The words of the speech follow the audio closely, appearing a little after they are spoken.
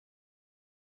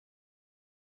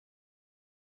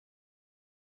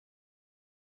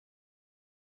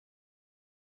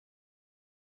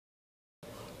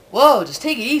Whoa, just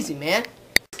take it easy, man.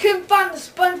 Couldn't find the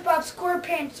Spongebob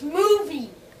Squarepants movie.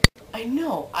 I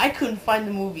know. I couldn't find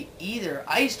the movie either.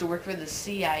 I used to work for the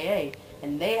CIA,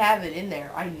 and they have it in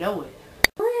there. I know it.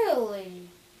 Really?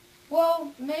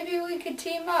 Well, maybe we could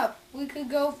team up. We could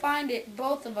go find it,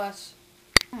 both of us.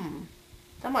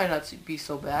 That might not be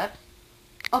so bad.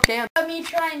 Okay. Let me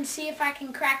try and see if I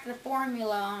can crack the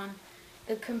formula on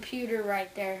the computer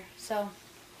right there. So.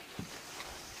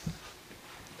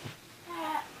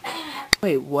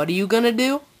 Wait, what are you gonna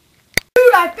do?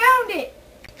 Dude, I found it!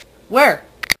 Where?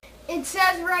 It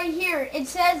says right here. It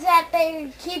says that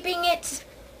they're keeping it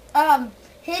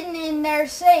hidden in their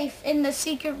safe in the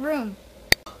secret room.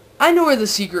 I know where the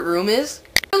secret room is.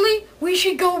 Really? We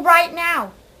should go right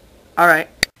now. Alright.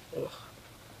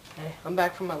 Hey, I'm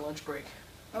back from my lunch break.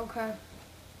 Okay.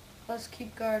 Let's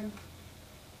keep guard.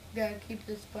 Gotta keep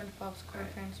the Spongebob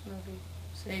Squarepants movie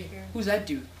safe here. Who's that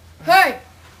dude? Hey!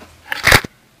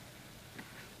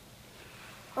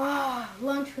 Ah,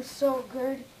 lunch was so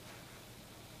good.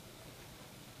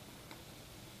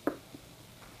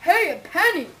 Hey, a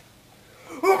penny!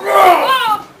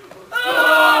 Oh!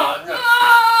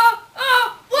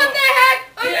 What the heck?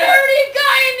 A dirty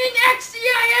guy and an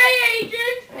ex-CIA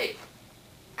agent! Hey.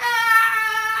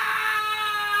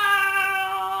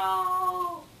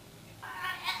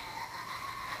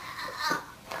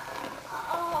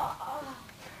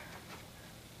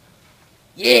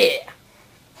 Yeah!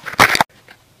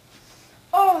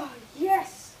 Oh,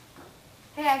 yes!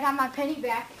 Hey, I got my penny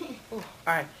back.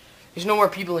 Alright. There's no more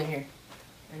people in here.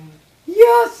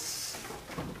 Yes!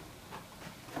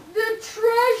 The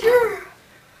treasure!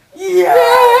 Yeah!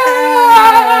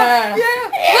 Yeah!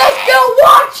 Let's go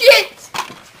watch it!